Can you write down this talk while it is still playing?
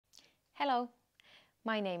Hello,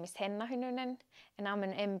 my name is Henna Hynynen and I'm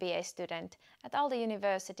an MBA student at Aalto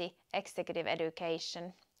University Executive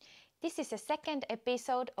Education. This is the second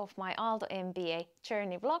episode of my Aalto MBA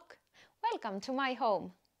journey vlog. Welcome to my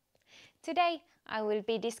home. Today I will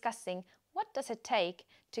be discussing what does it take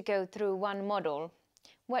to go through one module,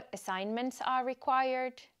 what assignments are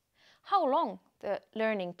required, how long the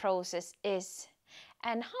learning process is,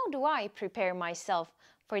 and how do I prepare myself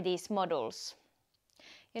for these modules.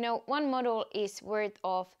 One module is worth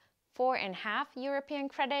of 4.5 European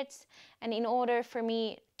credits, and in order for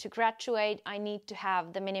me to graduate, I need to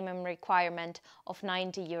have the minimum requirement of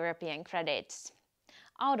 90 European credits.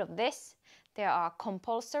 Out of this, there are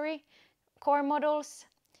compulsory core modules,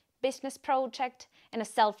 business project, and a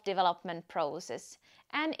self-development process.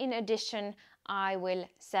 And in addition, I will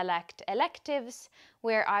select electives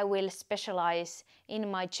where I will specialize in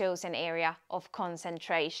my chosen area of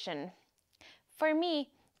concentration. For me,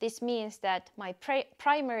 this means that my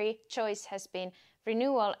primary choice has been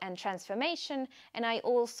renewal and transformation, and I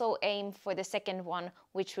also aim for the second one,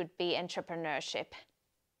 which would be entrepreneurship.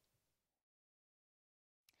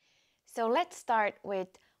 So let's start with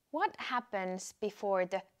what happens before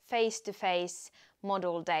the face-to-face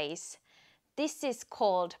module days. This is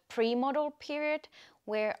called pre-module period,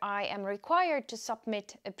 where I am required to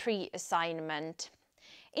submit a pre-assignment.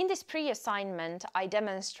 In this pre-assignment, I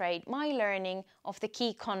demonstrate my learning of the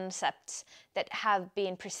key concepts that have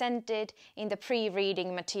been presented in the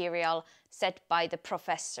pre-reading material set by the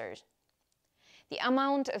professors. The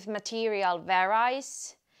amount of material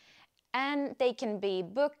varies, and they can be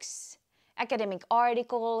books, academic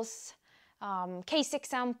articles, case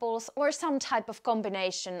examples, or some type of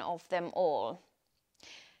combination of them all.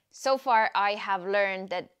 So far, I have learned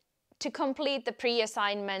that to complete the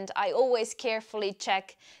pre-assignment, I always carefully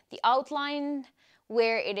check the outline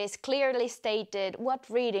where it is clearly stated what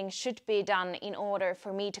reading should be done in order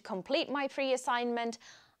for me to complete my pre-assignment.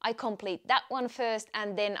 I complete that one first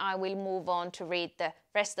and then I will move on to read the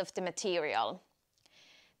rest of the material.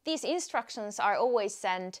 These instructions are always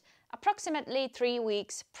sent approximately 3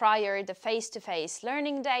 weeks prior the face-to-face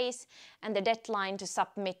learning days, and the deadline to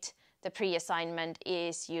submit the pre-assignment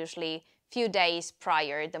is usually few days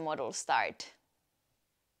prior the module start.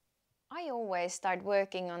 I always start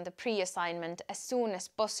working on the pre-assignment as soon as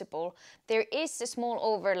possible. There is a small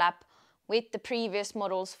overlap with the previous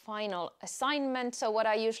module's final assignment, so what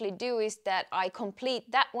I usually do is that I complete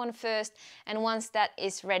that one first, and once that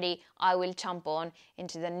is ready, I will jump on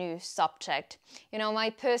into the new subject. My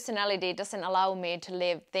personality doesn't allow me to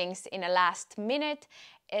leave things in a last minute,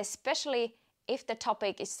 especially if the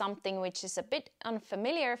topic is something which is a bit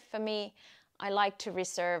unfamiliar for me. I like to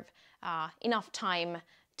reserve enough time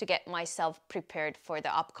to get myself prepared for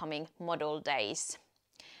the upcoming module days.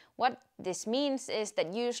 What this means is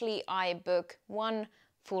that usually I book one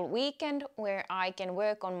full weekend where I can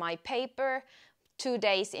work on my paper 2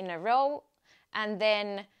 days in a row, and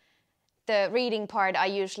then the reading part I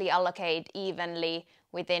usually allocate evenly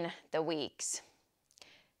within the weeks.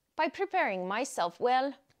 By preparing myself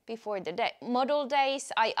well before the module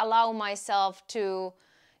days, I allow myself to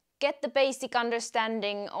get the basic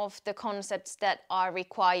understanding of the concepts that are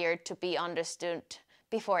required to be understood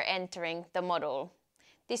before entering the module.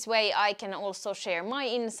 This way I can also share my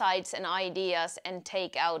insights and ideas and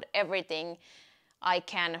take out everything I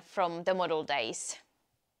can from the module days.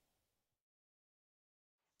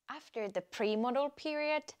 After the pre-module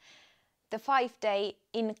period, the 5-day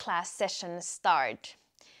in-class sessions start.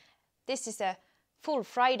 This is a full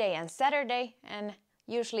Friday and Saturday, and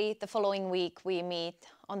usually the following week we meet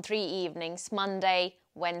on 3 evenings, Monday,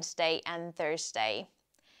 Wednesday and Thursday.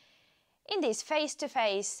 In these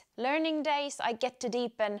face-to-face learning days, I get to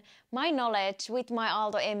deepen my knowledge with my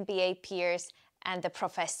Aalto MBA peers and the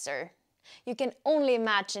professor. You can only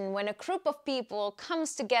imagine when a group of people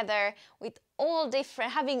comes together with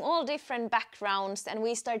having all different backgrounds, and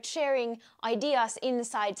we start sharing ideas,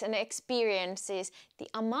 insights and experiences. The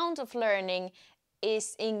amount of learning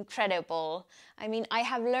is incredible. I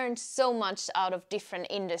have learned so much out of different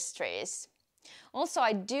industries. Also,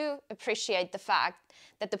 I do appreciate the fact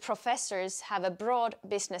that the professors have a broad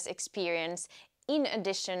business experience in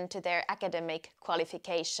addition to their academic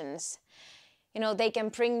qualifications. They can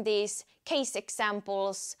bring these case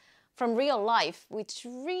examples from real life, which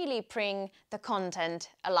really bring the content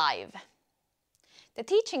alive. The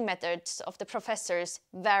teaching methods of the professors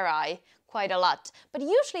vary quite a lot, but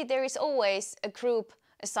usually there is always a group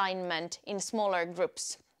assignment in smaller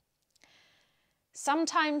groups.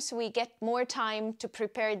 Sometimes we get more time to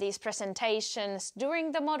prepare these presentations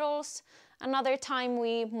during the modules, another time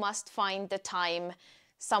we must find the time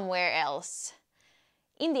somewhere else.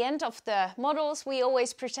 in the end of the modules, we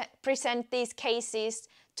always present these cases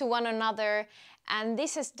to one another, and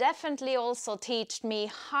this has definitely also taught me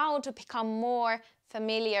how to become more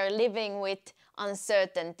familiar living with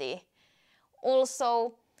uncertainty.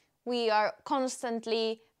 Also, we are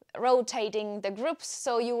constantly rotating the groups,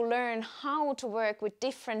 so you learn how to work with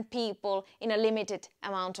different people in a limited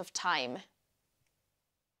amount of time.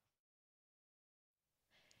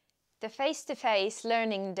 The face-to-face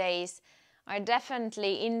learning days are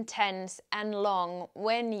definitely intense and long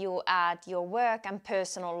when you add your work and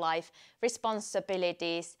personal life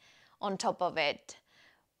responsibilities on top of it.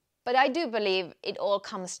 But I do believe it all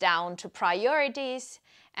comes down to priorities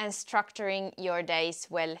and structuring your days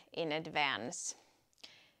well in advance.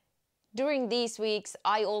 During these weeks,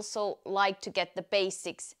 I also like to get the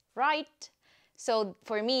basics right. So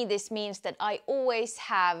for me, this means that I always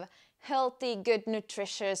have healthy, good,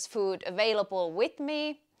 nutritious food available with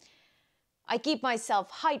me. I keep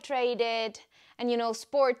myself hydrated, and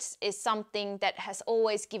sports is something that has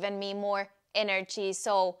always given me more energy,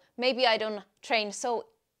 so maybe I don't train so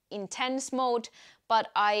intense mode, but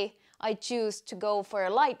I choose to go for a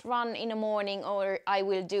light run in the morning, or I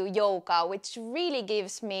will do yoga, which really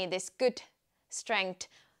gives me this good strength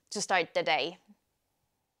to start the day.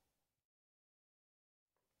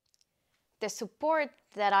 The support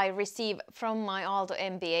that I receive from my Aalto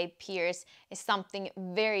MBA peers is something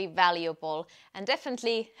very valuable and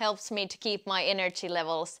definitely helps me to keep my energy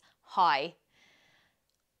levels high.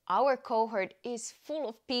 Our cohort is full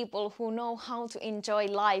of people who know how to enjoy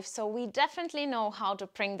life, so we definitely know how to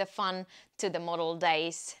bring the fun to the model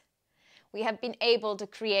days. We have been able to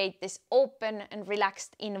create this open and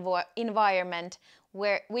relaxed environment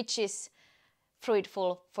which is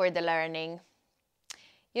fruitful for the learning.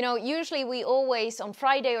 Usually we always on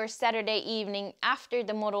Friday or Saturday evening after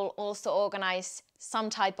the model also organize some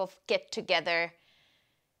type of get-together.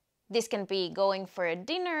 This can be going for a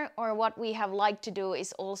dinner, or what we have liked to do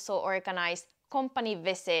is also organize company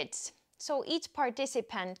visits. So each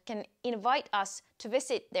participant can invite us to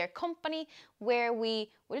visit their company, where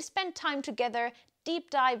we will spend time together, deep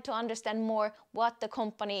dive to understand more what the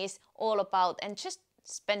company is all about, and just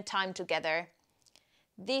spend time together.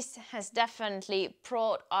 This has definitely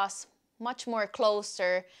brought us much more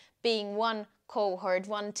closer, being one cohort,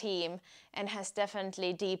 one team, and has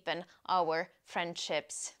definitely deepened our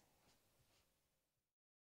friendships.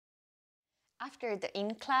 After the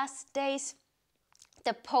in-class days,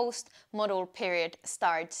 the post-module period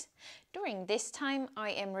starts. During this time,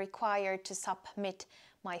 I am required to submit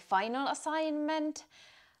my final assignment,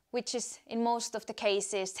 which is in most of the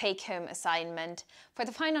cases take-home assignment. For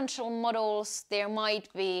the financial models, there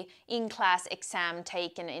might be in-class exam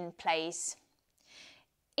taken in place.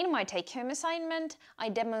 In my take-home assignment, I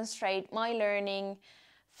demonstrate my learning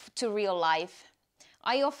to real life.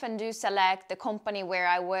 I often do select the company where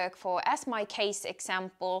I work for as my case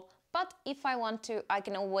example, but if I want to, I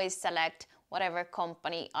can always select whatever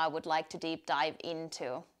company I would like to deep dive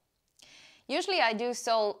into. Usually I do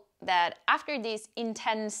so that after these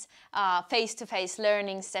intense face-to-face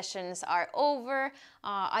learning sessions are over,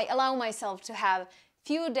 I allow myself to have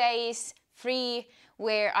few days free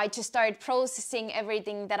where I just start processing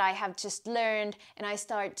everything that I have just learned, and I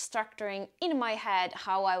start structuring in my head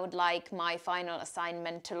how I would like my final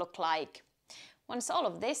assignment to look like. Once all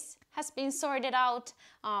of this has been sorted out,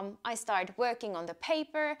 I start working on the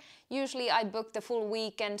paper. Usually I book the full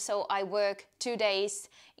weekend, so I work 2 days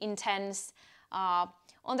intense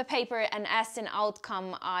on the paper, and as an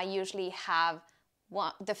outcome I usually have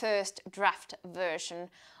the first draft version.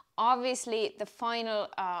 Obviously the final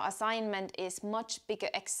assignment is much bigger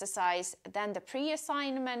exercise than the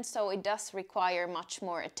pre-assignment, so it does require much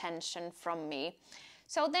more attention from me.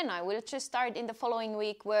 So then I will just start in the following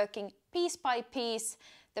week working piece by piece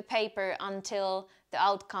the paper until the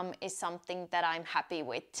outcome is something that I'm happy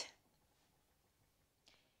with.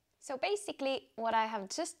 So basically what I have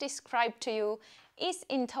just described to you is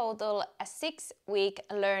in total a 6-week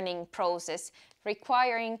learning process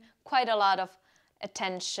requiring quite a lot of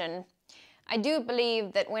attention. I do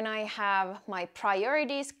believe that when I have my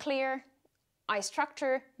priorities clear, I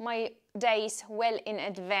structure my days well in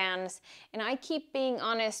advance, and I keep being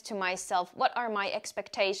honest to myself what are my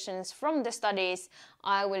expectations from the studies,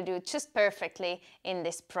 I will do just perfectly in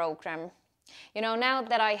this program. Now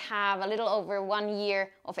that I have a little over 1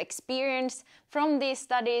 year of experience from these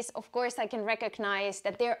studies, of course I can recognize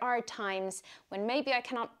that there are times when maybe I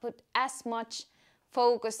cannot put as much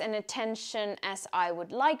focus and attention as I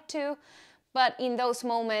would like to, but in those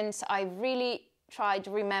moments I really try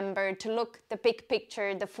to remember to look the big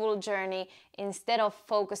picture, the full journey, instead of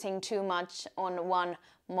focusing too much on one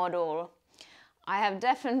module. I have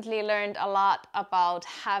definitely learned a lot about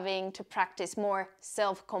having to practice more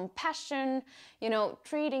self-compassion,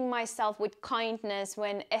 treating myself with kindness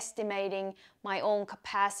when estimating my own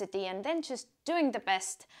capacity, and then just doing the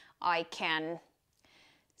best I can.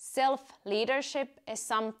 Self-leadership is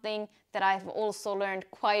something that I've also learned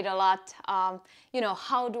quite a lot.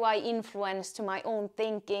 How do I influence to my own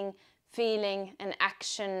thinking, feeling and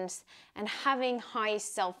actions, and having high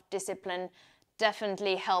self-discipline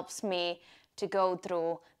definitely helps me to go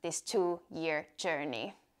through this 2-year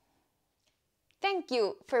journey. Thank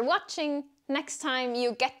you for watching. Next time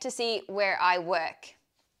you get to see where I work.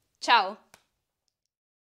 Ciao!